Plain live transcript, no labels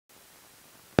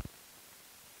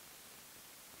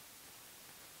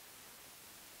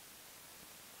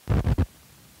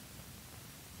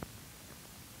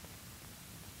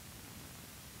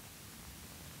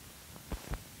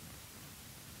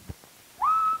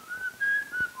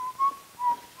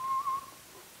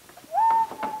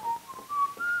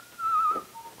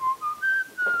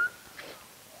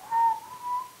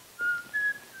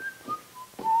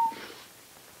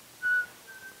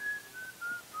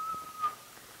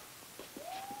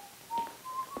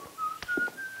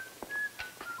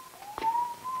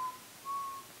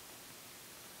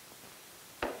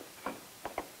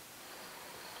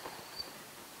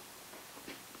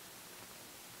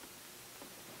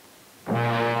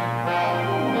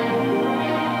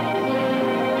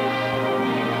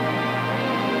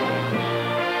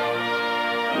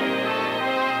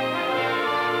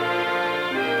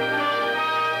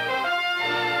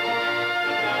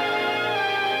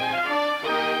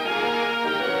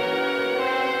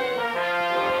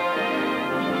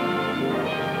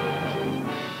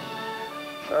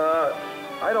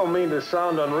I don't mean to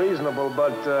sound unreasonable,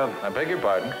 but, I beg your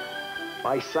pardon?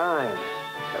 my sign.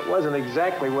 That wasn't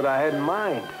exactly what I had in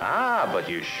mind. Ah, but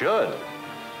you should.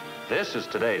 This is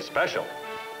today's special.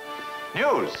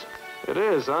 News. It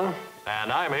is, huh? And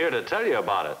I'm here to tell you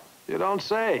about it. You don't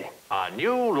say. A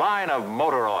new line of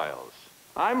motor oils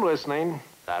I'm listening.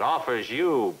 that offers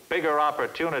you bigger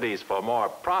opportunities for more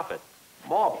profit.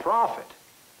 More profit.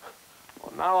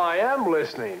 Well, now I am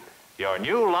listening. Your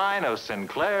new line of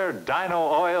Sinclair Dino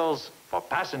oils for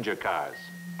passenger cars.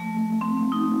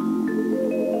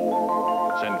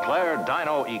 Sinclair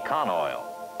Dino Econoil,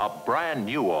 a brand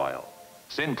new oil.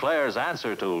 Sinclair's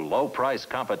answer to low-price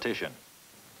competition.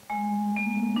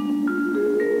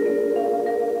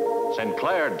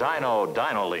 Sinclair Dino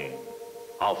Dinolene,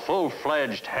 a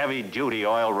full-fledged heavy-duty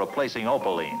oil replacing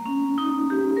opaline.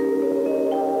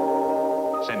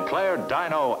 Sinclair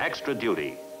Dino Extra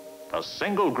Duty, a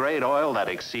single-grade oil that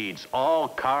exceeds all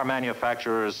car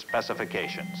manufacturers'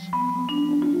 specifications.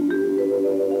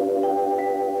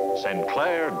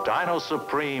 Sinclair Dino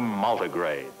Supreme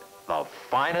Multi-grade, the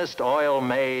finest oil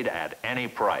made at any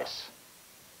price.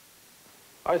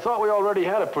 I thought we already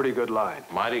had a pretty good line.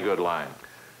 Mighty good line.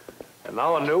 And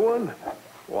now a new one?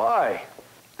 Why?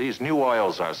 These new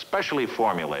oils are specially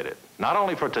formulated, not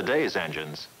only for today's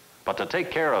engines, but to take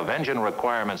care of engine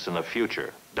requirements in the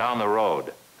future, down the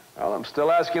road. Well, I'm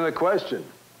still asking the question.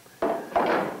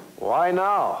 Why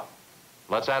now?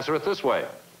 Let's answer it this way.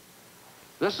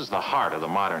 This is the heart of the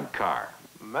modern car.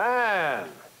 Man,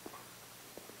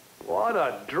 what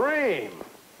a dream.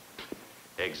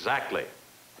 Exactly.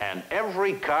 And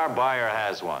every car buyer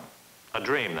has one. A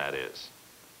dream, that is.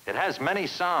 It has many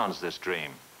sounds, this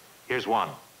dream. Here's one.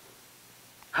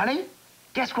 Honey,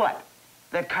 guess what?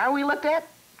 That car we looked at?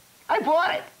 I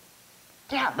bought it.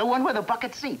 Yeah, the one with the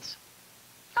bucket seats.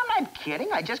 I'm not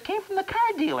kidding. I just came from the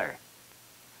car dealer.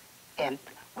 And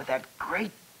with that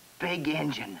great big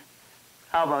engine.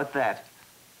 How about that?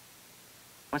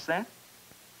 What's that?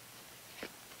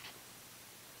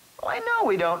 Well, I know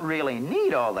we don't really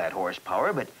need all that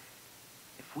horsepower, but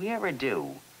if we ever do,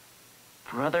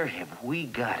 brother, have we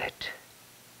got it.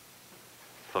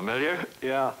 Familiar?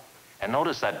 Yeah. And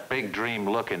notice that big dream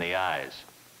look in the eyes.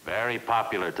 Very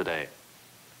popular today.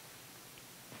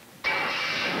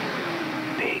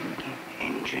 Big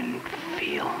engine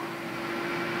feel.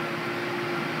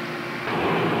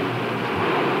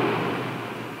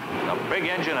 The big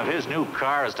engine of his new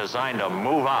car is designed to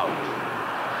move out.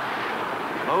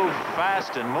 Move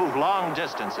fast and move long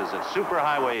distances at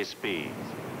superhighway speeds.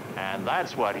 And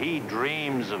that's what he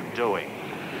dreams of doing.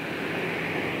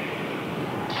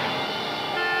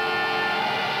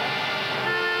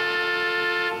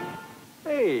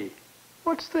 Hey,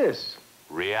 what's this?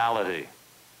 Reality.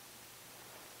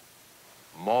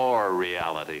 More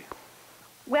reality.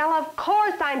 Well, of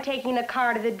course I'm taking the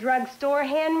car to the drugstore,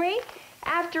 Henry.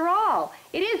 After all,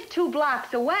 it is 2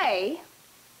 blocks away.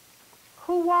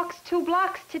 Who walks 2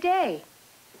 blocks today?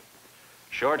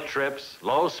 Short trips,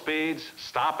 low speeds,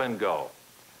 stop and go.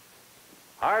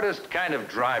 Hardest kind of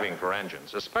driving for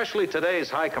engines, especially today's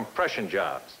high compression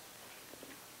jobs.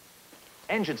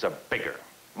 Engines are bigger,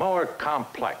 more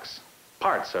complex.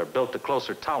 Parts are built to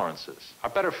closer tolerances, are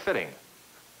better fitting.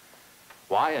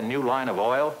 Why a new line of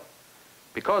oil?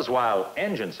 Because while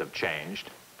engines have changed,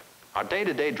 our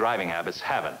day-to-day driving habits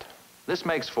haven't. This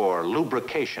makes for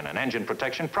lubrication and engine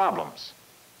protection problems.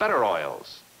 Better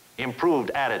oils,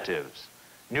 improved additives,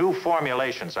 new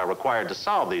formulations are required to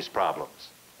solve these problems.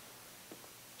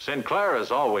 Sinclair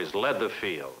has always led the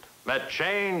field, met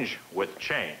change with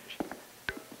change.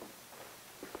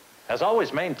 Has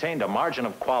always maintained a margin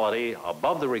of quality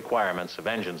above the requirements of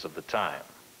engines of the time.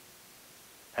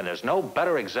 And there's no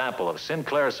better example of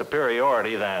Sinclair's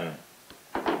superiority than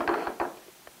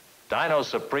Dino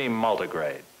Supreme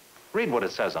Multi-grade. Read what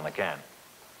it says on the can.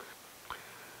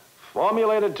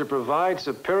 Formulated to provide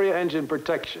superior engine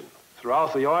protection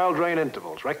throughout the oil drain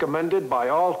intervals recommended by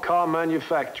all car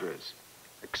manufacturers.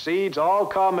 Exceeds all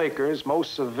car makers'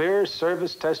 most severe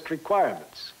service test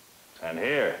requirements. And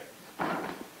here,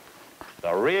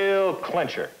 the real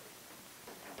clincher.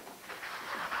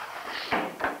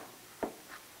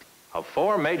 Of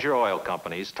 4 major oil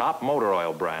companies, top motor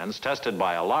oil brands tested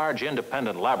by a large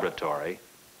independent laboratory,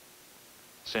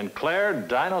 Sinclair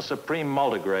Dino Supreme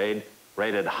Multi-grade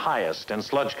rated highest in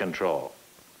sludge control.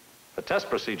 The test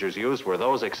procedures used were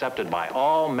those accepted by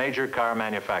all major car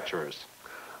manufacturers.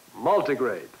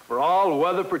 Multi-grade for all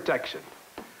weather protection.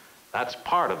 That's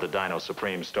part of the Dino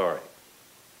Supreme story.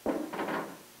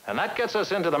 And that gets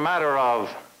us into the matter of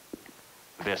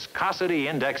viscosity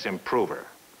index improver.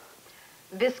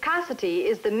 Viscosity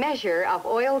is the measure of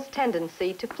oil's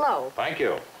tendency to flow. Thank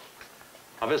you.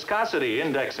 A viscosity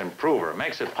index improver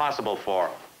makes it possible for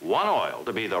one oil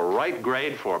to be the right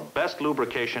grade for best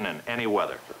lubrication in any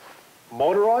weather.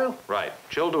 Motor oil? Right.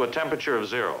 Chilled to a temperature of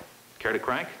 0. Care to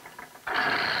crank?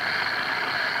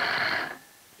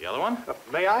 The other one?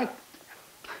 May I?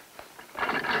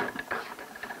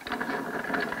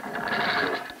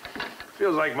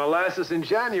 Feels like molasses in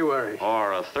January.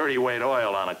 Or a 30-weight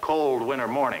oil on a cold winter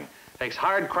morning. Takes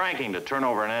hard cranking to turn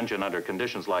over an engine under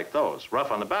conditions like those,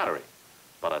 rough on the battery.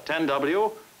 But a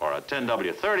 10W or a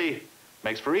 10W30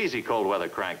 makes for easy cold weather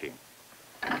cranking.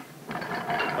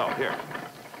 Oh, here.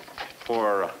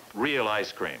 For real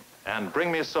ice cream. And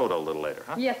bring me a soda a little later,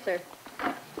 huh? Yes, sir.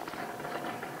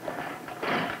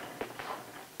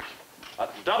 A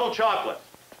double chocolate.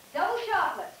 Double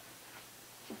chocolate.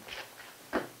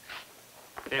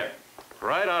 Here.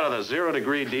 Right out of the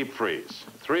 0-degree deep freeze.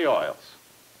 3 oils.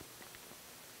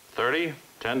 30,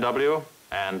 10W,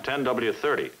 and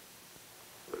 10W30.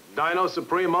 Dino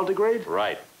Supreme Multi-grade?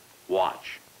 Right.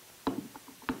 Watch.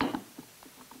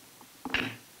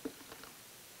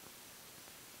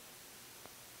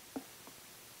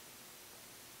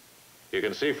 You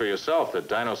can see for yourself that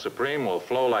Dino Supreme will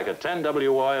flow like a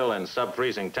 10W oil in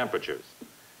sub-freezing temperatures.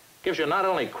 Gives you not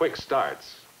only quick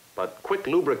starts, but quick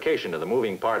lubrication to the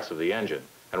moving parts of the engine.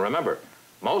 And remember,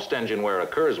 most engine wear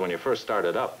occurs when you first start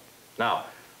it up. Now,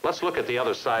 let's look at the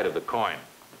other side of the coin.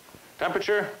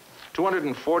 Temperature,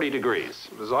 240 degrees.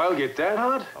 Does oil get that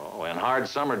hot? Oh, in hard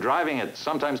summer driving, it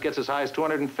sometimes gets as high as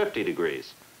 250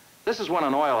 degrees. This is when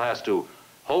an oil has to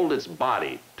hold its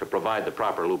body to provide the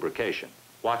proper lubrication.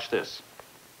 Watch this.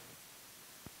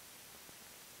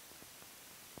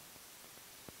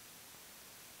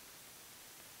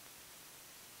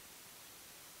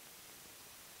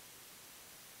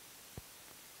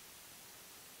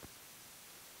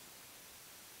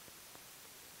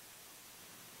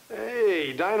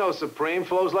 Hey, Dino Supreme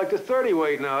flows like the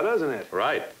 30-weight now, doesn't it?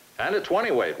 Right, and a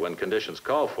 20-weight when conditions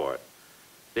call for it.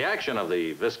 The action of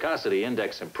the viscosity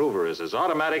index improver is as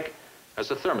automatic as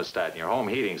the thermostat in your home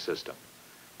heating system.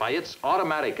 By its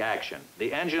automatic action,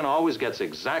 the engine always gets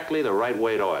exactly the right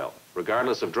weight oil,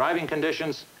 regardless of driving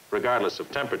conditions, regardless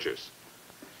of temperatures.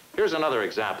 Here's another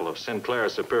example of Sinclair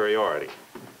superiority.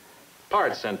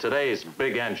 Parts in today's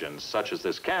big engines, such as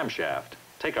this camshaft,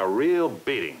 take a real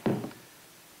beating.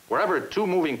 Wherever 2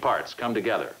 moving parts come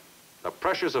together, the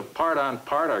pressures of part on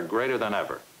part are greater than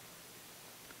ever.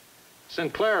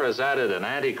 Sinclair has added an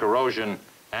anti-corrosion,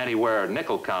 anti-wear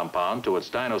nickel compound to its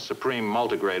Dino Supreme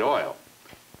Multi-grade oil.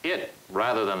 It,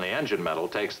 rather than the engine metal,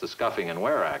 takes the scuffing and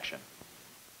wear action.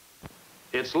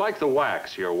 It's like the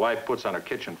wax your wife puts on her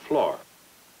kitchen floor.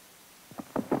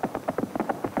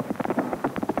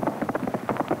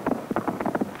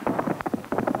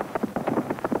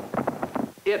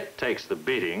 It takes the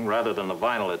beating rather than the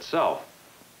vinyl itself.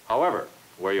 However,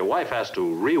 where your wife has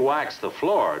to re-wax the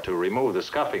floor to remove the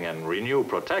scuffing and renew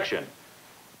protection,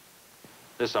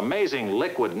 this amazing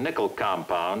liquid nickel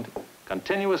compound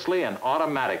continuously and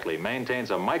automatically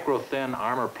maintains a micro-thin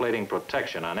armor plating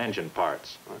protection on engine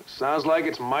parts. Sounds like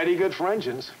it's mighty good for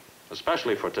engines.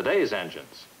 Especially for today's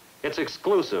engines. It's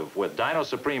exclusive with Dino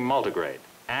Supreme Multi-grade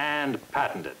and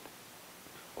patented.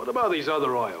 What about these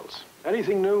other oils?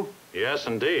 Anything new? Yes,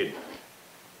 indeed.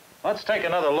 Let's take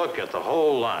another look at the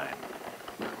whole line.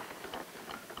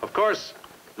 Of course,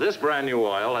 this brand new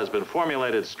oil has been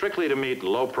formulated strictly to meet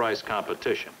low-price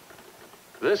competition.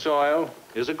 This oil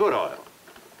is a good oil,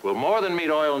 will more than meet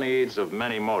oil needs of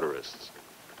many motorists.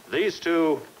 These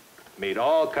two meet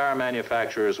all car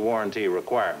manufacturers' warranty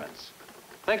requirements.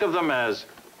 Think of them as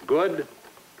good,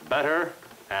 better,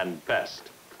 and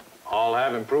best. All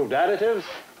have improved additives,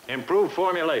 improved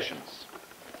formulations.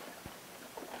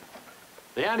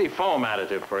 The anti-foam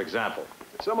additive, for example.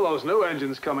 Some of those new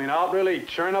engines coming out really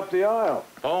churn up the oil.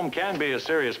 Foam can be a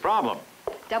serious problem.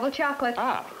 Double chocolate.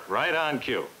 Ah, right on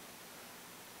cue.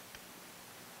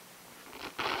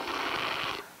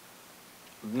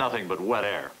 Nothing but wet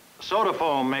air. Soda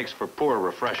foam makes for poor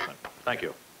refreshment. Thank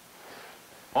you.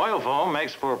 Oil foam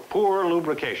makes for poor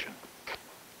lubrication.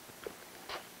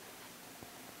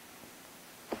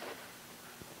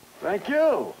 Thank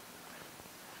you.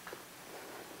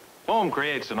 Foam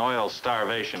creates an oil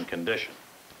starvation condition.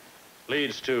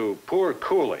 Leads to poor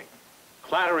cooling,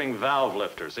 clattering valve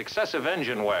lifters, excessive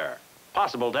engine wear,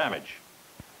 possible damage.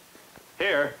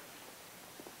 Here,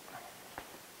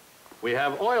 we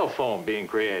have oil foam being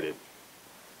created.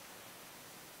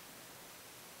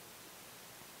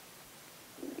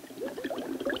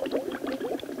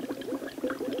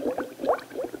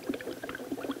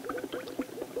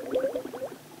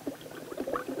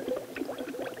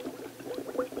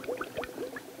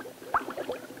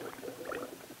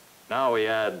 Now we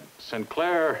add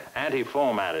Sinclair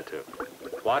anti-foam additive.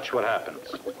 Watch what happens.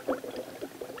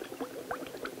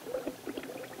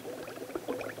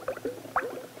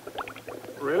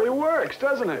 Really works,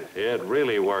 doesn't it? It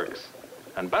really works.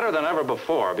 And better than ever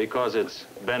before because it's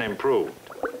been improved.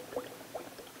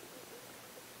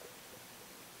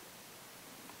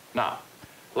 Now,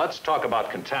 let's talk about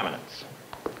contaminants.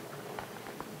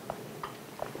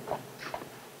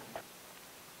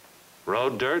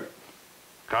 Road dirt,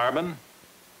 carbon,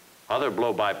 other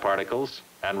blow-by particles,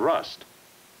 and rust.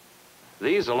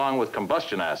 These, along with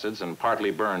combustion acids and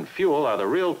partly burned fuel, are the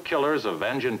real killers of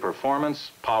engine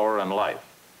performance, power, and life.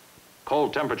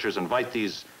 Cold temperatures invite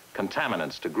these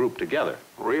contaminants to group together.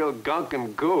 Real gunk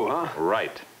and goo, huh?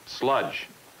 Right, sludge.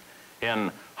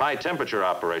 In high-temperature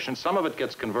operations, some of it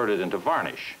gets converted into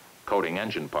varnish, coating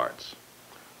engine parts.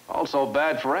 Also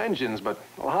bad for engines, but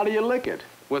well, how do you lick it?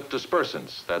 With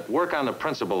dispersants that work on the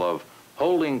principle of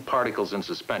holding particles in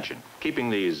suspension, keeping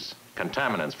these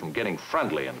contaminants from getting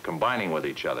friendly and combining with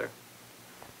each other.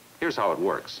 Here's how it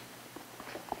works.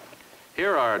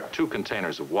 Here are 2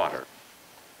 containers of water.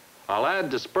 I'll add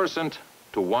dispersant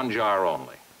to 1 jar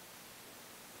only.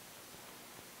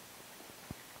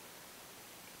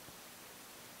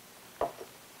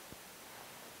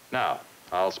 Now,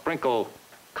 I'll sprinkle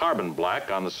carbon black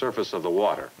on the surface of the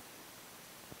water.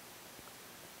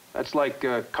 That's like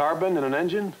carbon in an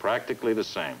engine? Practically the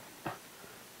same.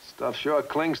 Stuff sure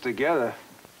clings together.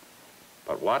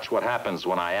 But watch what happens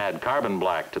when I add carbon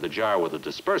black to the jar with the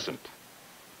dispersant.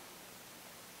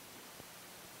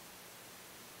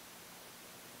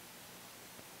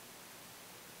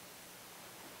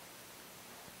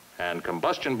 And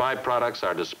combustion byproducts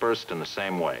are dispersed in the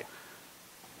same way.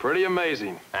 Pretty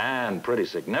amazing. And pretty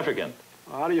significant.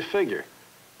 How do you figure?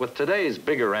 With today's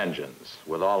bigger engines,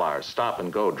 with all our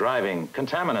stop-and-go driving,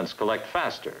 contaminants collect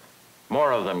faster.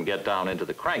 More of them get down into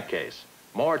the crankcase.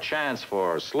 More chance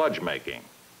for sludge making.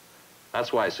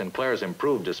 That's why Sinclair's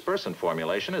improved dispersant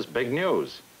formulation is big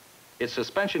news. Its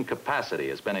suspension capacity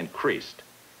has been increased.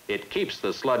 It keeps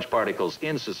the sludge particles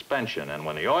in suspension, and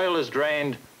when the oil is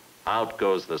drained, out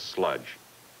goes the sludge.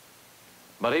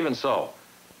 But even so,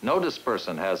 no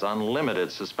dispersant has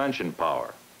unlimited suspension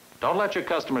power. Don't let your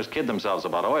customers kid themselves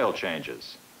about oil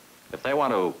changes. If they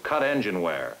want to cut engine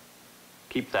wear,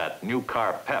 keep that new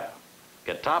car pep,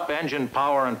 get top engine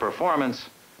power and performance,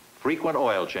 frequent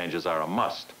oil changes are a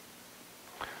must.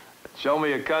 Show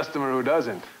me a customer who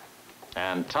doesn't.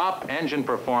 And top engine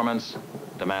performance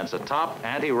demands a top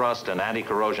anti-rust and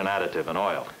anti-corrosion additive in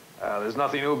oil. There's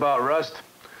nothing new about rust.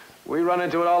 We run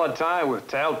into it all the time with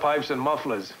tailpipes and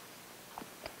mufflers.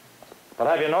 But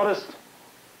have you noticed?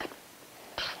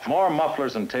 More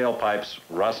mufflers and tailpipes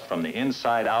rust from the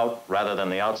inside out rather than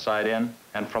the outside in.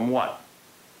 And from what?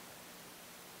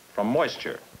 From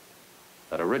moisture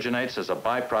that originates as a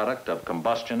byproduct of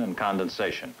combustion and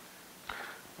condensation.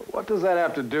 What does that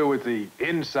have to do with the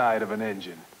inside of an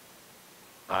engine?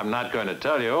 I'm not going to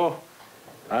tell you.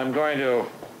 I'm going to...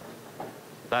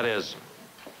 That is,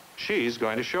 she's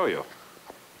going to show you.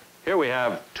 Here we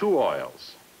have 2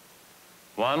 oils.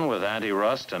 One with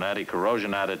anti-rust and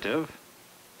anti-corrosion additive,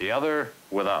 the other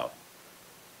without.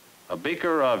 A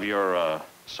beaker of your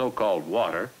so-called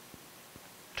water,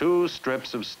 2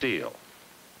 strips of steel.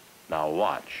 Now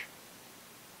watch.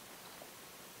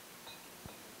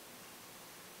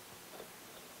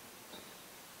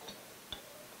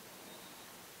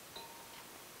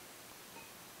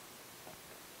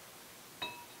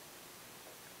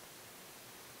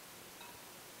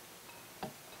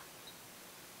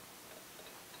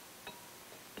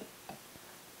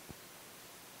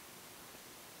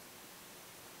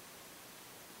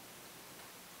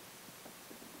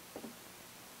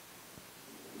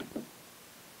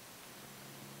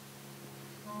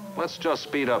 Let's just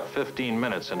speed up 15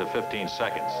 minutes into 15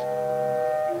 seconds.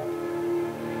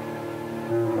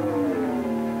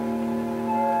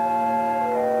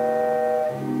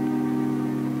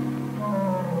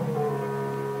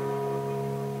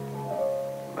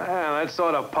 Man, that's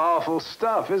sort of powerful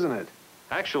stuff, isn't it?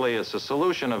 Actually, it's a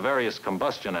solution of various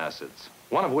combustion acids,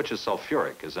 one of which is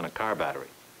sulfuric, is in a car battery.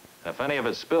 And if any of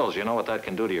it spills, you know what that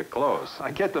can do to your clothes.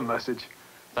 I get the message.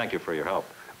 Thank you for your help.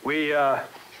 We,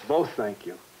 both thank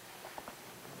you.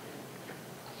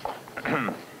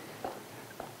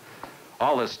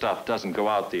 All this stuff doesn't go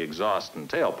out the exhaust and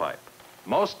tailpipe.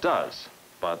 Most does,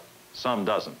 but some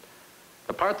doesn't.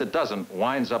 The part that doesn't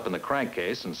winds up in the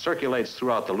crankcase and circulates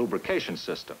throughout the lubrication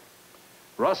system.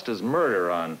 Rust is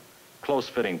murder on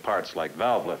close-fitting parts like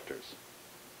valve lifters.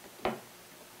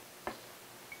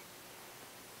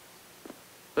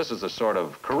 This is the sort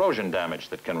of corrosion damage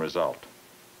that can result.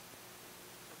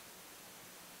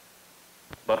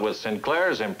 But with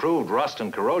Sinclair's improved rust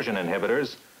and corrosion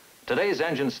inhibitors, today's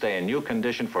engines stay in new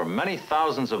condition for many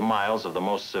thousands of miles of the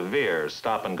most severe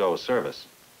stop-and-go service.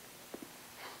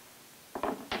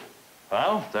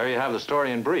 Well, there you have the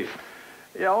story in brief.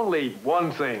 Yeah, only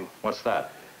one thing. What's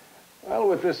that? Well,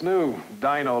 with this new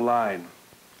Dino line,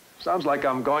 sounds like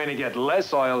I'm going to get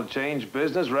less oil change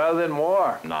business rather than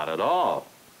more. Not at all.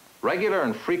 Regular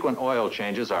and frequent oil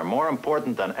changes are more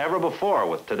important than ever before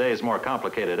with today's more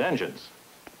complicated engines.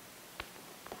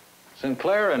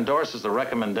 Sinclair endorses the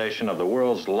recommendation of the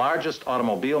world's largest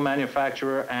automobile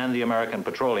manufacturer and the American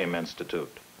Petroleum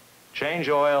Institute. Change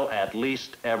oil at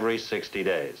least every 60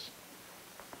 days.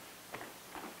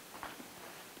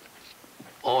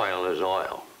 Oil is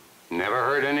oil. Never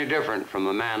heard any different from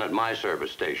the man at my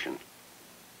service station.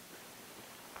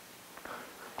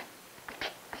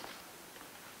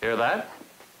 Hear that?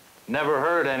 Never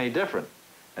heard any different.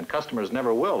 And customers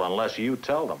never will unless you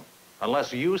tell them,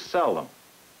 unless you sell them.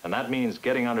 And that means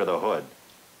getting under the hood.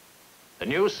 The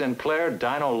new Sinclair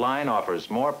Dino line offers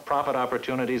more profit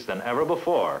opportunities than ever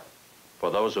before for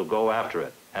those who go after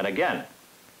it. And again,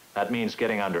 that means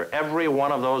getting under every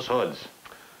one of those hoods.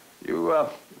 You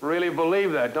really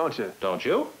believe that, don't you? Don't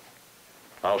you?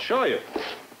 I'll show you.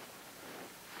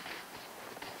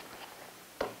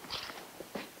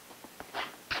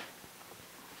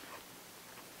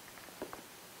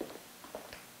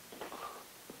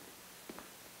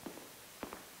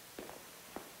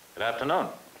 Good afternoon.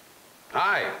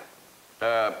 Hi.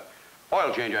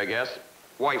 Oil change, I guess.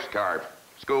 Wife's car.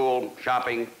 School,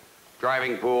 shopping,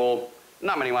 driving pool.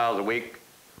 Not many miles a week.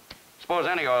 Suppose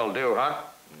any oil will do, huh?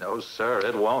 No, sir,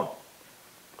 it won't.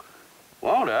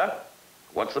 Won't, huh?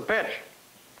 What's the pitch?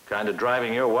 Kind of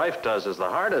driving your wife does is the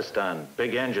hardest on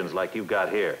big engines like you've got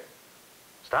here.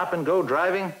 Stop and go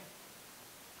driving?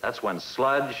 That's when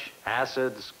sludge,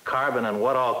 acids, carbon, and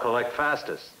what all collect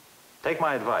fastest. Take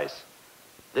my advice.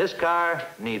 This car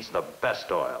needs the best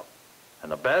oil.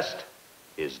 And the best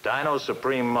is Dino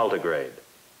Supreme Multi-grade.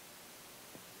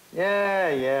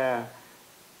 Yeah.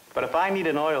 But if I need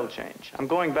an oil change, I'm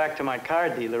going back to my car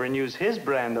dealer and use his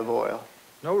brand of oil.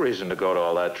 No reason to go to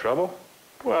all that trouble.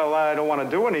 Well, I don't want to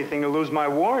do anything to lose my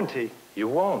warranty. You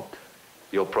won't.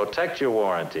 You'll protect your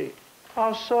warranty.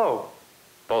 How so?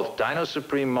 Both Dino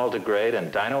Supreme Multi-grade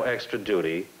and Dino Extra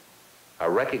Duty are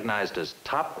recognized as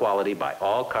top quality by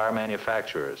all car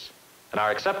manufacturers and are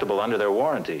acceptable under their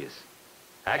warranties.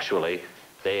 Actually,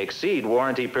 they exceed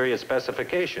warranty period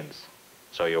specifications.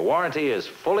 So your warranty is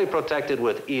fully protected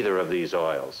with either of these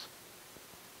oils.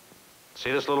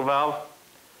 See this little valve?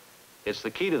 It's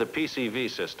the key to the PCV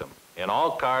system in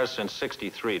all cars since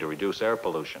 '63 to reduce air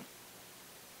pollution.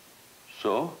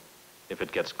 So? If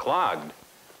it gets clogged,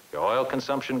 your oil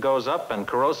consumption goes up and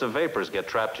corrosive vapors get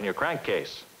trapped in your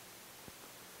crankcase.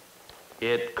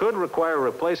 It could require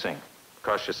replacing.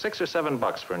 Cost you $6 or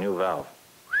 $7 for a new valve.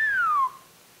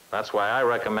 That's why I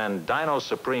recommend Dino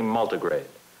Supreme Multi-grade,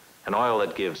 an oil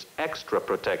that gives extra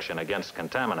protection against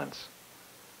contaminants.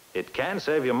 It can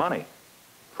save you money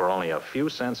for only a few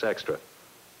cents extra.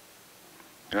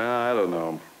 I don't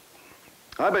know.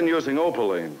 I've been using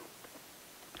Opaline.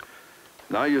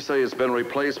 Now you say it's been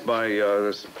replaced by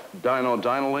this Dino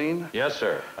Dinolene? Yes,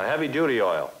 sir. A heavy-duty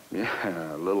oil.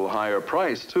 Yeah, a little higher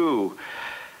price, too.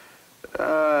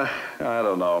 I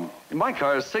don't know. My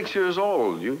car is 6 years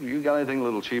old. You got anything a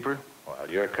little cheaper? Well,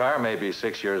 your car may be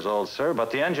 6 years old, sir, but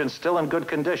the engine's still in good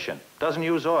condition. Doesn't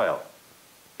use oil.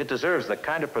 It deserves the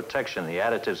kind of protection the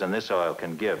additives in this oil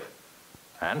can give.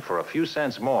 And for a few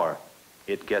cents more,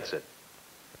 it gets it.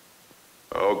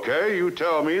 Okay, you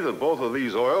tell me that both of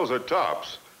these oils are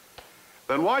tops.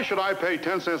 Then why should I pay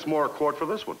 10 cents more a quart for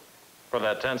this one? For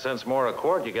that 10 cents more a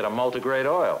quart, you get a multi-grade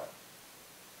oil.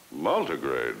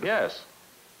 Multigrade? Yes.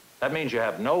 That means you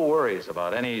have no worries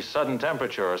about any sudden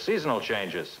temperature or seasonal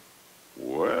changes.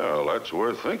 Well, that's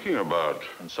worth thinking about.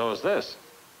 And so is this.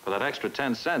 For that extra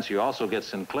 10 cents, you also get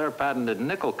Sinclair patented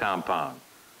nickel compound,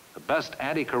 the best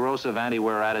anti-corrosive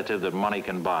anti-wear additive that money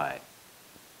can buy.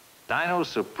 Dino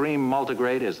Supreme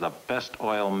Multi-grade is the best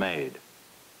oil made.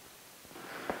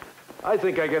 I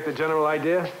think I get the general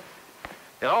idea.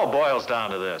 It all boils down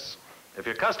to this. If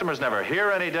your customers never hear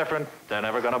any different, they're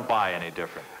never going to buy any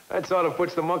different. That sort of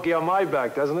puts the monkey on my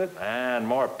back, doesn't it? And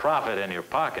more profit in your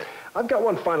pocket. I've got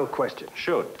one final question.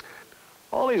 Shoot.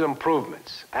 All these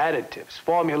improvements, additives,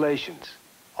 formulations,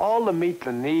 all to meet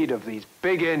the need of these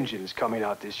big engines coming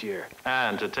out this year.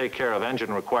 And to take care of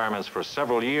engine requirements for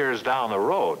several years down the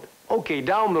road. Okay,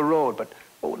 down the road, but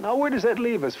now where does that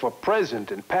leave us for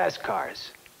present and past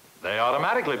cars? They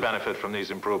automatically benefit from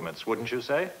these improvements, wouldn't you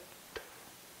say?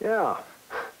 Yeah.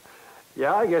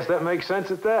 Yeah, I guess that makes sense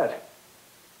at that.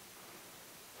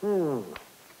 Dino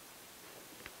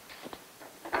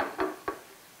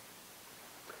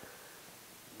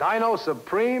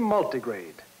Supreme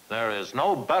Multi-grade. There is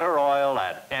no better oil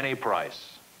at any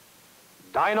price.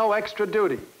 Dino Extra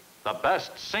Duty. The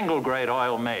best single-grade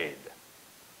oil made.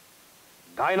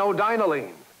 Dino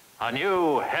Dinolene. A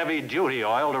new heavy-duty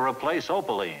oil to replace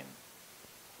opaline.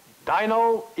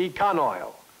 Dino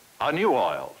Econoil. A new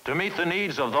oil to meet the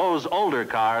needs of those older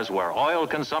cars where oil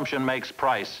consumption makes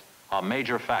price a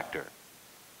major factor.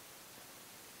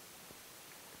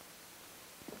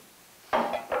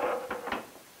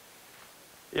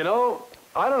 You know,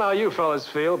 I don't know how you fellas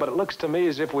feel, but it looks to me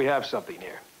as if we have something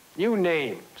here. New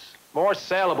names, more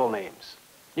saleable names,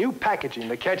 new packaging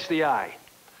to catch the eye.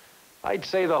 I'd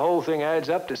say the whole thing adds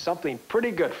up to something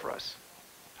pretty good for us.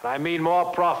 And I mean more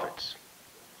profits.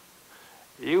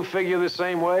 You figure the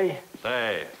same way?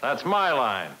 Say, that's my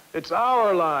line. It's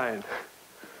our line.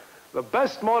 The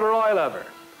best motor oil ever.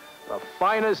 The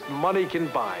finest money can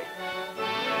buy.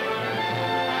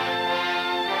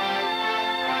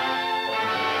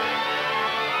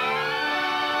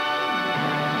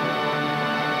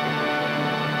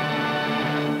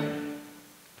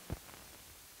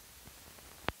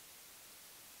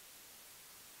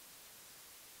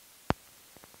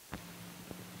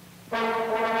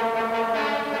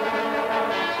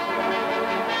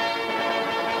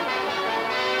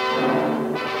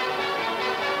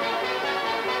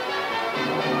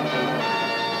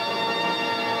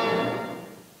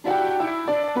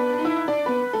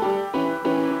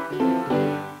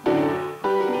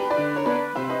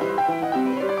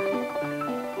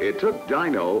 It took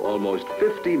Dino almost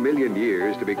 50 million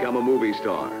years to become a movie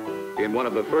star in one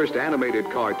of the first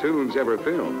animated cartoons ever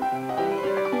filmed.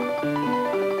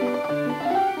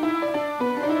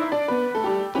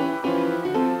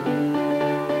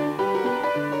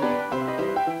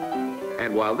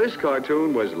 And while this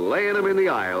cartoon was laying them in the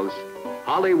aisles,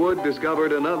 Hollywood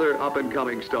discovered another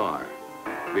up-and-coming star,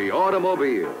 the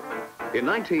automobile. In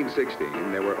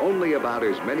 1916, there were only about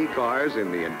as many cars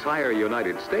in the entire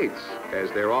United States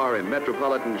as there are in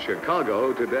metropolitan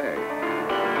Chicago today.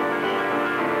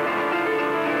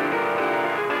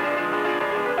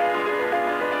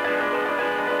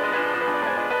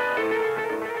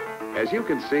 As you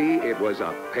can see, it was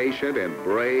a patient and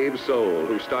brave soul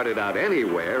who started out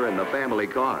anywhere in the family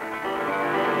car.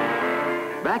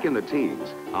 Back in the teens,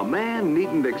 a man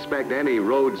needn't expect any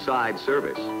roadside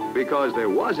service because there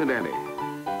wasn't any.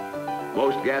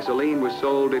 Most gasoline was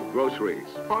sold at groceries,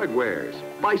 hardwares,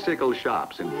 bicycle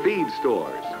shops, and feed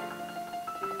stores.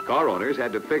 Car owners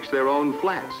had to fix their own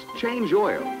flats, change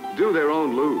oil, do their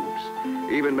own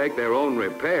lubes, even make their own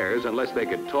repairs unless they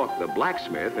could talk the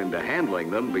blacksmith into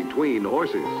handling them between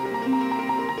horses.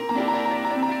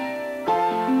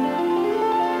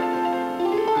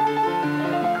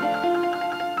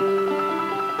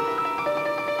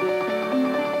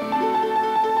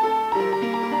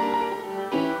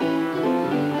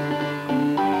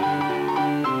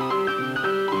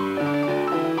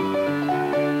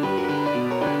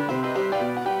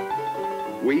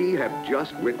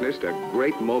 Just witnessed a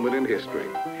great moment in history.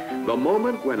 The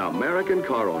moment when American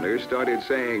car owners started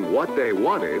saying what they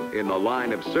wanted in the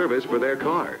line of service for their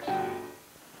cars.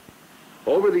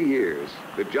 Over the years,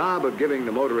 the job of giving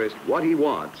the motorist what he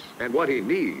wants and what he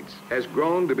needs has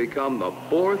grown to become the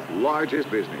fourth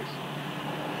largest business.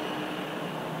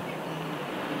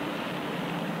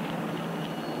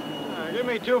 Give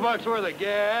me $2 worth of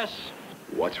gas.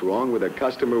 What's wrong with a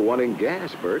customer wanting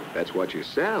gas, Bert? That's what you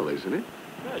sell, isn't it?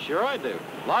 Yeah, sure I do.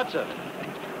 Lots of it.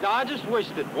 Now, I just wish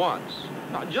that once,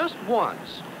 just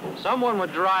once, someone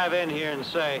would drive in here and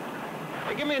say,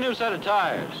 hey, give me a new set of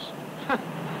tires.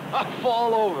 I'll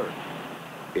fall over.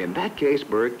 In that case,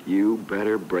 Bert, you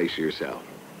better brace yourself.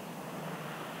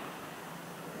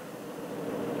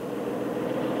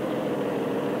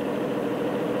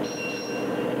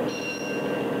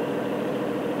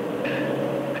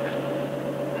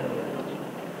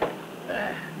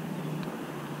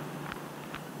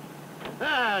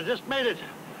 I just made it.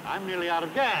 I'm nearly out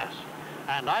of gas,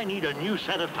 and I need a new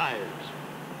set of tires.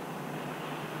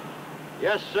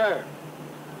 Yes, sir.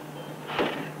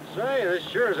 Say, this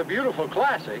sure is a beautiful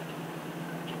classic.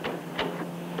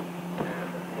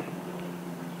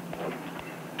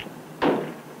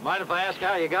 Mind if I ask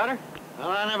how you got her? Well,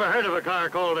 I never heard of a car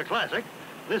called a classic.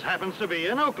 This happens to be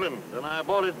in Oakland, and I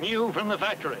bought it new from the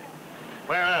factory.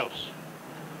 Where else?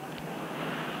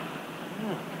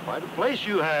 Quite a place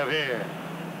you have here.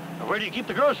 Now, where do you keep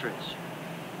the groceries?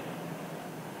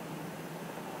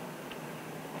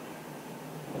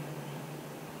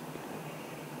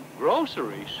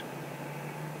 Groceries?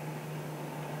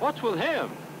 What's with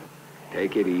him?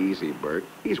 Take it easy, Bert.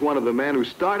 He's one of the men who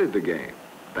started the game,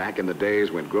 back in the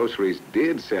days when groceries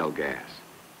did sell gas.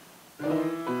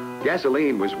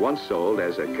 Gasoline was once sold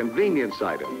as a convenience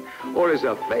item or as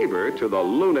a favor to the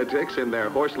lunatics in their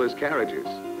horseless carriages.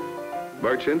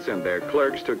 Merchants and their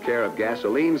clerks took care of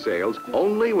gasoline sales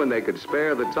only when they could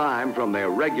spare the time from their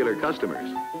regular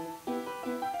customers.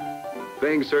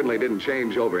 Things certainly didn't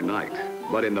change overnight,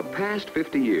 but in the past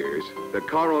 50 years, the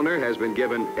car owner has been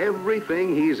given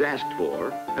everything he's asked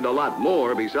for and a lot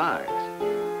more besides.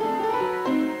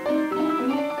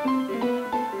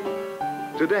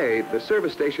 Today, the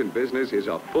service station business is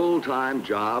a full-time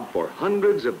job for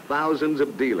hundreds of thousands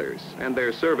of dealers and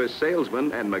their service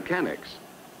salesmen and mechanics.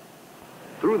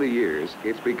 Through the years,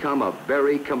 it's become a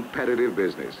very competitive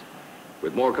business.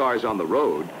 With more cars on the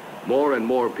road, more and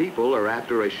more people are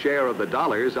after a share of the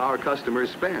dollars our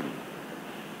customers spend.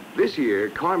 This year,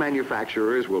 car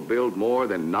manufacturers will build more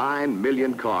than 9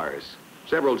 million cars,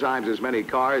 several times as many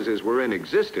cars as were in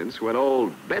existence when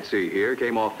old Betsy here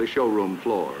came off the showroom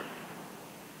floor.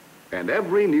 And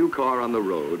every new car on the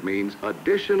road means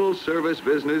additional service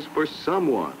business for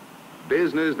someone,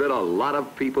 business that a lot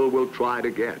of people will try to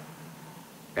get.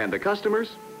 And the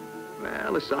customers?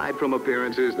 Well, aside from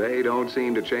appearances, they don't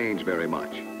seem to change very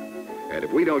much. And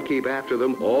if we don't keep after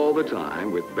them all the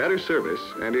time with better service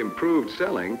and improved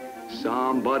selling,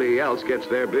 somebody else gets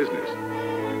their business.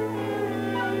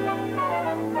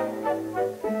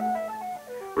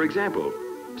 For example,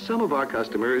 some of our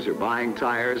customers are buying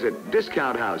tires at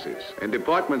discount houses and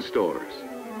department stores,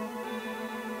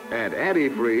 and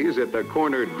antifreeze at the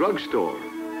corner drugstore.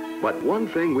 But one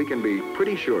thing we can be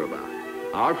pretty sure about,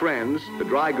 our friends, the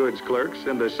dry goods clerks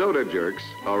and the soda jerks,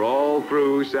 are all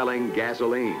through selling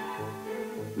gasoline.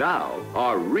 Now,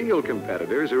 our real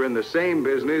competitors are in the same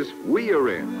business we are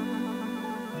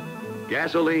in.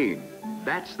 Gasoline,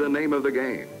 that's the name of the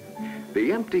game.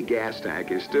 The empty gas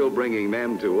tank is still bringing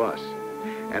them to us.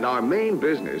 And our main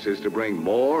business is to bring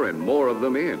more and more of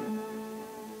them in.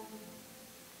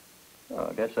 Well,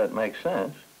 I guess that makes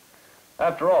sense.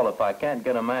 After all, if I can't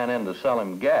get a man in to sell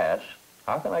him gas,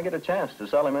 how can I get a chance to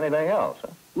sell him anything else? Huh?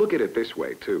 Look at it this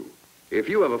way, too. If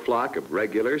you have a flock of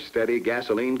regular, steady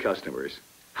gasoline customers,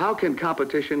 how can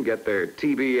competition get their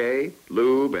TBA,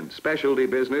 lube, and specialty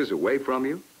business away from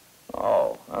you?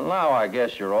 Oh, and now I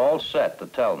guess you're all set to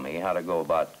tell me how to go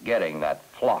about getting that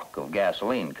flock of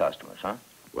gasoline customers, huh?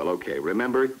 Well, okay,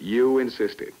 remember, you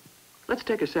insisted. Let's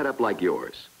take a setup like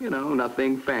yours. You know,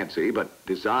 nothing fancy, but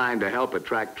designed to help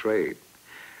attract trade.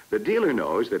 The dealer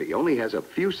knows that he only has a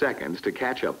few seconds to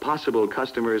catch a possible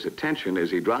customer's attention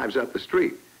as he drives up the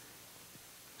street.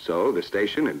 So the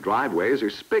station and driveways are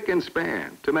spick and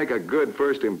span to make a good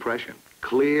first impression,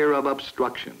 clear of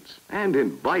obstructions, and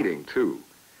inviting, too.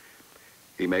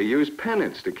 He may use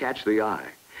pennants to catch the eye,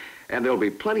 and there'll be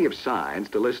plenty of signs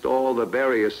to list all the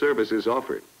various services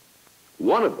offered.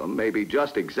 One of them may be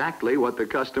just exactly what the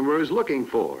customer is looking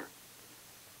for.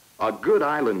 A good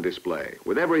island display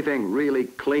with everything really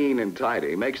clean and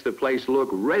tidy makes the place look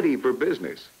ready for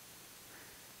business.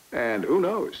 And who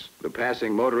knows, the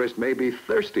passing motorist may be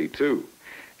thirsty too,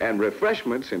 and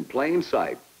refreshments in plain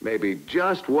sight may be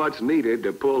just what's needed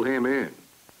to pull him in.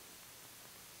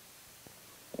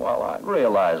 Well, I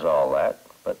realize all that,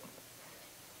 but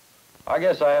I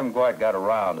guess I haven't quite got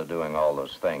around to doing all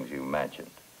those things you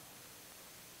mentioned.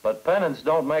 But pennants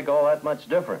don't make all that much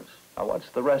difference. Now, what's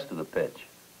the rest of the pitch?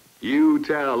 You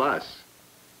tell us.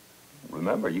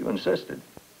 Remember, you insisted.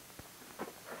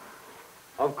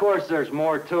 Of course, there's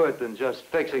more to it than just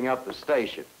fixing up the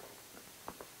station.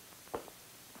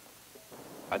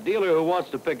 A dealer who wants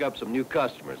to pick up some new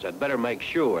customers had better make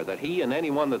sure that he and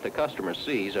anyone that the customer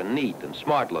sees are neat and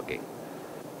smart-looking.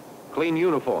 Clean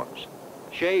uniforms,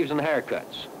 shaves and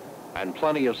haircuts, and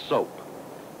plenty of soap.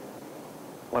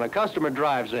 When a customer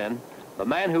drives in, the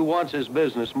man who wants his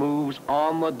business moves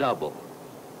on the double.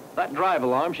 That drive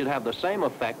alarm should have the same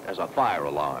effect as a fire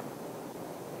alarm.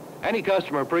 Any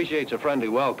customer appreciates a friendly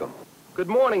welcome. Good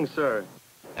morning, sir.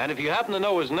 And if you happen to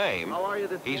know his name, How are you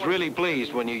this he's morning? really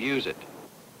pleased when you use it.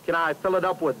 Can I fill it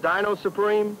up with Dino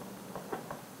Supreme?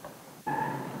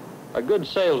 A good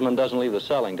salesman doesn't leave the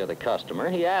selling to the customer.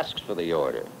 He asks for the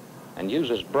order and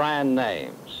uses brand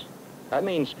names. That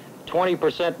means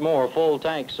 20% more full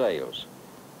tank sales.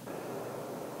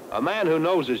 A man who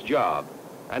knows his job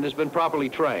and has been properly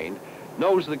trained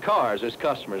knows the cars his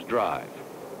customers drive,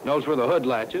 knows where the hood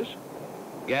latches,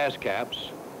 gas caps,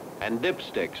 and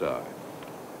dipsticks are.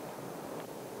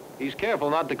 He's careful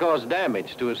not to cause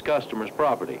damage to his customer's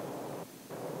property.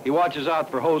 He watches out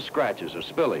for hose scratches or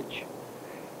spillage,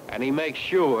 and he makes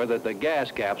sure that the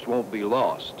gas caps won't be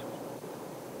lost.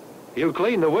 He'll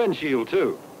clean the windshield,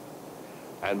 too.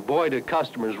 And boy, do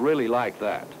customers really like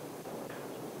that.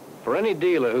 For any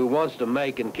dealer who wants to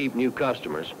make and keep new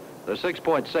customers, the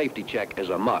 6-point safety check is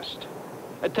a must.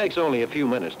 It takes only a few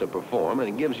minutes to perform, and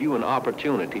it gives you an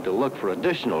opportunity to look for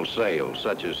additional sales,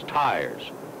 such as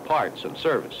tires, parts, and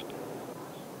service.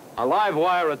 A live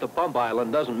wire at the pump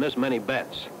island doesn't miss many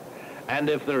bets. And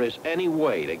if there is any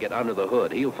way to get under the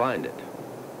hood, he'll find it.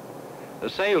 The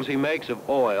sales he makes of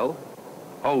oil,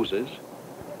 hoses,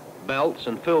 belts,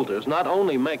 and filters not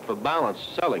only make for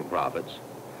balanced selling profits,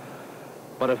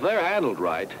 but if they're handled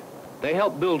right, they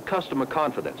help build customer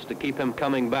confidence to keep him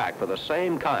coming back for the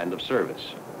same kind of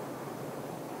service.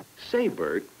 Say,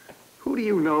 Bert, who do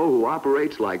you know who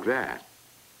operates like that?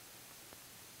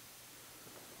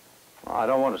 Well, I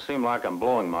don't want to seem like I'm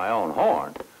blowing my own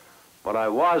horn, but I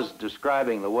was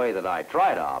describing the way that I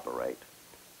try to operate.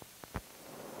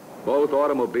 Both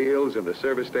automobiles and the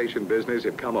service station business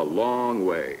have come a long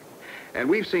way. And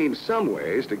we've seen some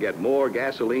ways to get more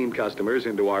gasoline customers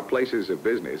into our places of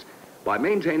business by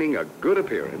maintaining a good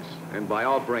appearance and by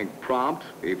offering prompt,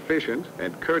 efficient,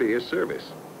 and courteous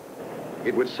service.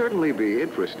 It would certainly be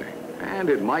interesting, and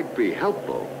it might be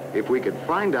helpful if we could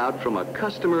find out from a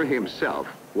customer himself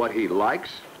what he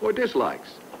likes or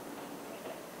dislikes.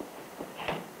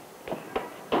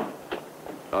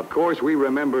 Of course, we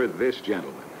remember this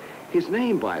gentleman. His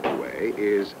name, by the way,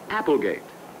 is Applegate.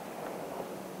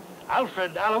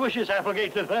 Alfred Aloysius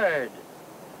Applegate III.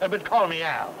 But call me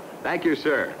Al. Thank you,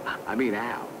 sir. I mean,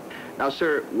 Al. Now,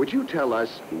 sir, would you tell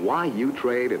us why you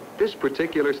trade at this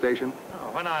particular station?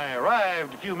 When I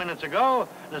arrived a few minutes ago,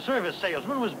 the service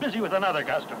salesman was busy with another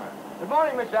customer. Good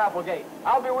morning, Mr. Applegate.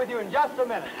 I'll be with you in just a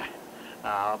minute.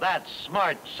 Now, that's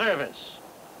smart service.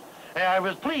 I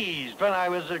was pleased when I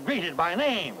was greeted by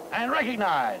name and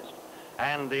recognized.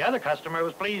 And the other customer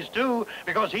was pleased, too,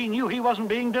 because he knew he wasn't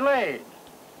being delayed.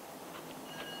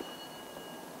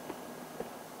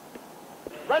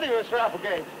 Ready, Mr.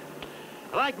 Applegate.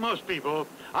 Like most people,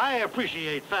 I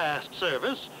appreciate fast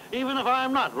service, even if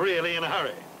I'm not really in a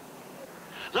hurry.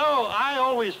 So I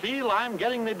always feel I'm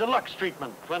getting the deluxe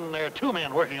treatment when there are 2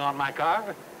 men working on my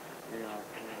car.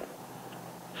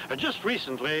 Just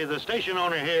recently, the station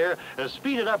owner here has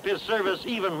speeded up his service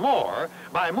even more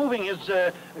by moving his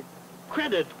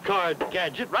credit card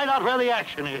gadget right out where the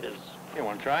action is. You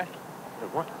want to try?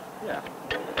 What? Yeah.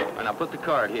 And now put the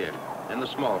card here, in the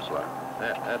small slot.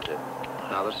 That's it.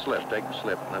 Now the slip, take the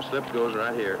slip. Now slip goes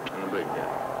right here in the big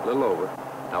guy. A little over.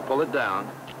 Now pull it down.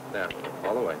 There,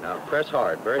 all the way. Now press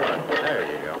hard, very hard.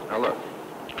 There you go. Now look.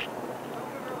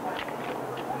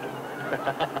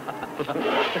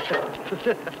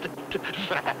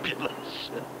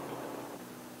 Fabulous.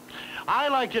 I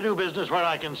like to do business where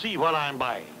I can see what I'm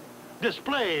buying.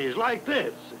 Displays like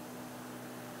this.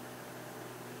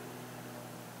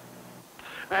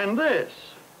 And this.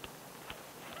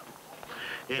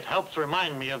 It helps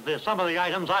remind me of some of the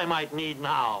items I might need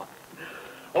now.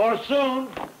 Or soon.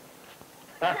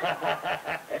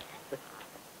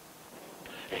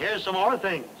 Here's some more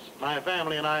things my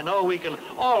family and I know we can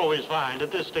always find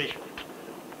at this station.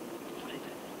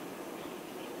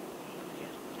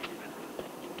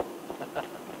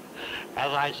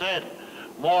 As I said,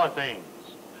 more things.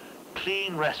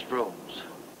 Clean restrooms.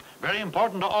 Very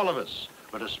important to all of us,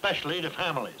 but especially to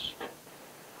families.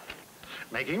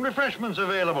 Making refreshments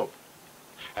available.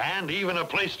 And even a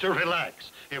place to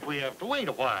relax if we have to wait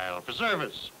a while for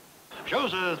service.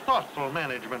 Shows a thoughtful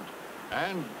management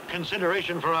and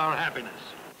consideration for our happiness.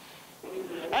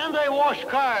 And they wash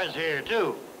cars here,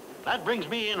 too. That brings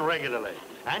me in regularly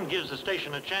and gives the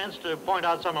station a chance to point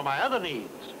out some of my other needs.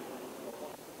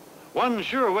 One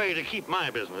sure way to keep my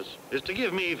business is to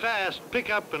give me fast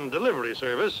pickup and delivery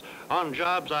service on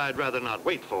jobs I'd rather not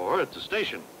wait for at the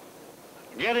station.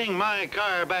 Getting my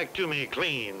car back to me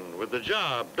clean with the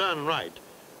job done right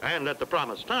and at the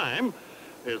promised time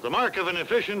is the mark of an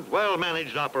efficient,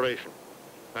 well-managed operation.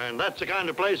 And that's the kind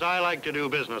of place I like to do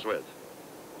business with.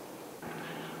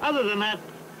 Other than that,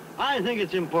 I think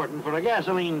it's important for a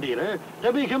gasoline dealer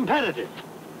to be competitive.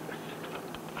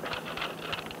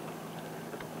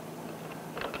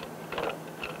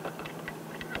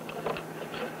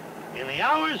 In the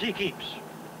hours he keeps.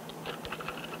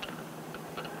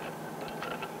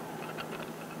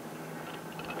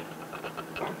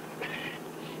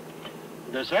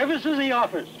 The services he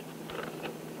offers.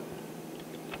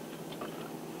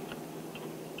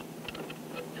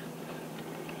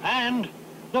 And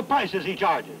the prices he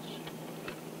charges.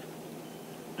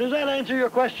 Does that answer your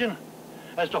question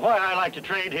as to why I like to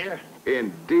trade here?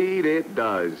 Indeed it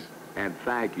does. And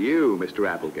thank you, Mr.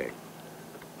 Applegate.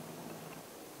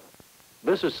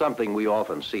 This is something we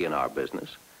often see in our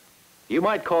business. You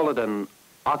might call it an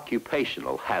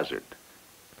occupational hazard.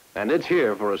 And it's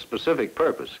here for a specific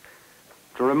purpose.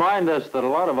 To remind us that a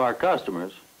lot of our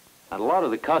customers, and a lot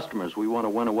of the customers we want to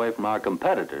win away from our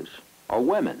competitors, are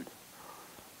women.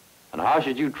 And how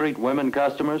should you treat women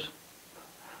customers?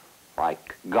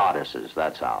 Like goddesses,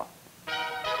 that's how.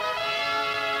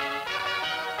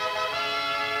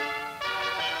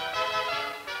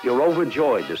 You're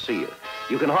overjoyed to see her.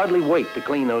 You can hardly wait to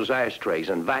clean those ashtrays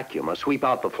and vacuum or sweep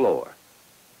out the floor.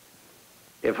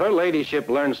 If her ladyship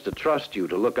learns to trust you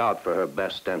to look out for her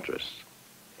best interests,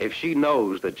 if she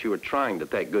knows that you are trying to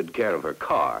take good care of her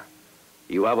car,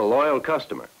 you have a loyal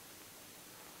customer.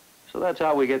 So that's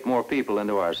how we get more people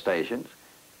into our stations,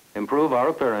 improve our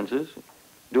appearances,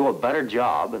 do a better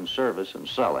job in service and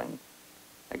selling,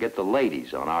 and get the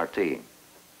ladies on our team.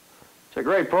 It's a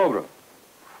great program.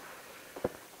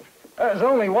 There's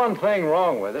only one thing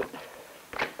wrong with it.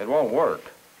 It won't work.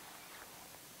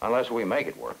 Unless we make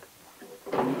it work.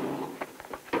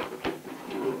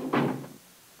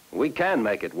 We can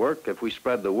make it work if we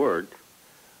spread the word.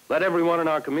 Let everyone in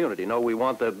our community know we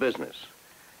want their business.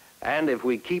 And if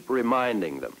we keep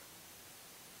reminding them.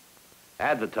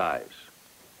 Advertise.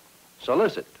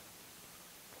 Solicit.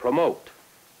 Promote.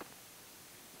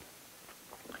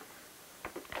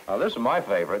 Now, this is my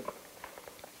favorite.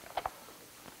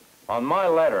 On my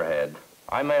letterhead,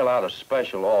 I mail out a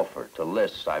special offer to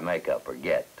lists I make up or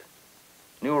get.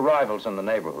 New arrivals in the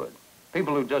neighborhood,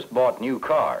 people who just bought new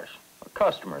cars, or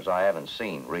customers I haven't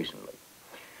seen recently.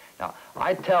 Now,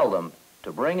 I tell them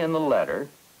to bring in the letter.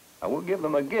 I will give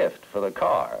them a gift for the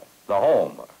car, the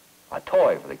home, or a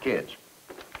toy for the kids.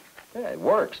 Yeah, it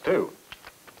works, too.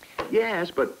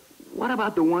 Yes, but what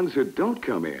about the ones who don't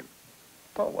come in?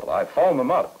 Oh, well, I phone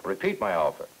them up, repeat my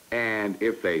offer. And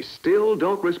if they still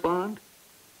don't respond?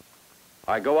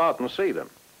 I go out and see them.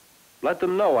 Let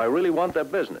them know I really want their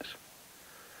business.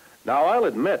 Now, I'll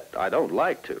admit I don't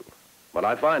like to, but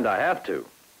I find I have to.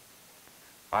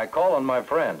 I call on my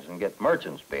friends and get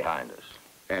merchants behind us.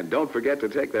 And don't forget to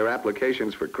take their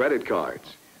applications for credit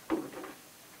cards.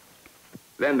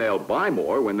 Then they'll buy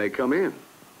more when they come in.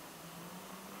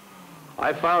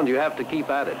 I found you have to keep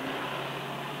at it.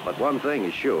 But one thing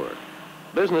is sure.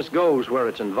 Business goes where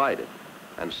it's invited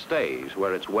and stays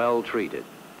where it's well treated.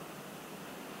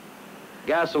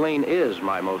 Gasoline is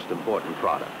my most important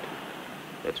product.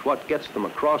 It's what gets them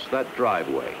across that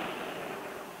driveway.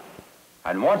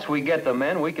 And once we get them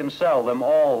in, we can sell them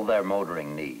all their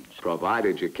motoring needs.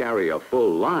 Provided you carry a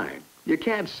full line. You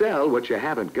can't sell what you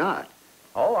haven't got.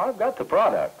 Oh, I've got the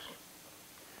products.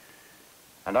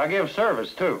 And I give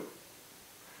service, too.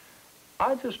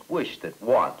 I just wish that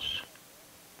once,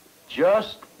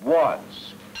 just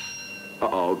once.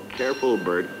 Uh-oh, careful,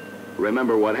 Bert.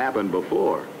 Remember what happened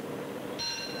before.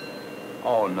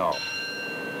 Oh, no.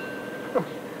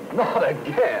 Not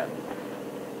again.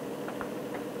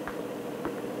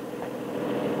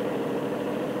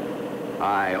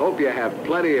 I hope you have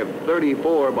plenty of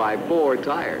 34x4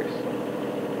 tires.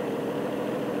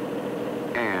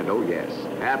 And, oh yes,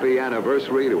 happy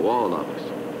anniversary to all of us.